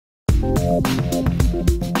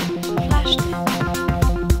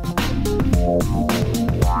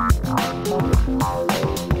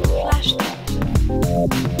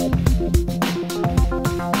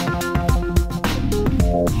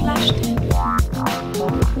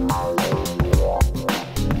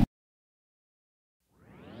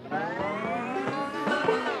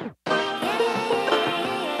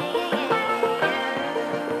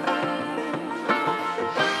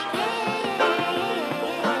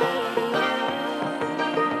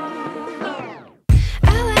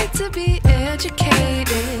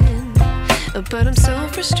But I'm so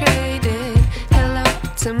frustrated. Hello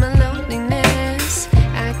to my loneliness.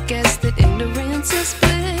 I guess that ignorance is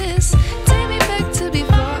bliss. Take me back to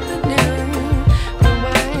before I knew.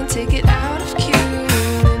 Rewind, take it out of cue.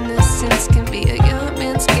 Innocence can be a young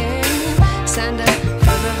man's game. Signed up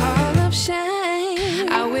for the hall of shame.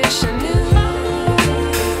 I wish I knew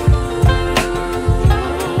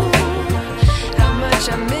how much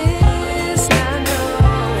I miss not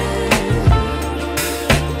knowing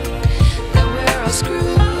that we're all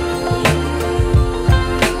screwed.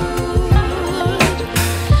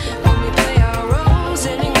 When we play our roles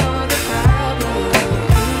and ignore the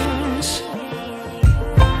problems.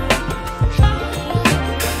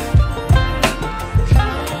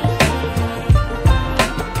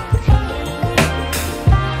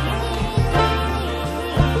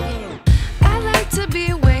 I like to be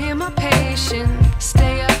away in my patience.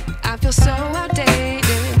 Stay up, I feel so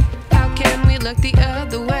outdated. How can we look the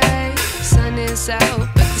other way? Sun is out,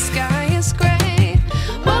 but the sky is gray.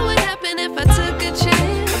 What would happen if I took a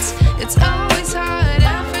chance? It's always hard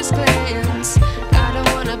at first glance. I don't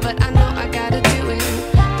wanna, but I know I gotta do it.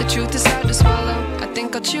 The truth is hard to swallow, I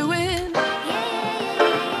think I'll chew it.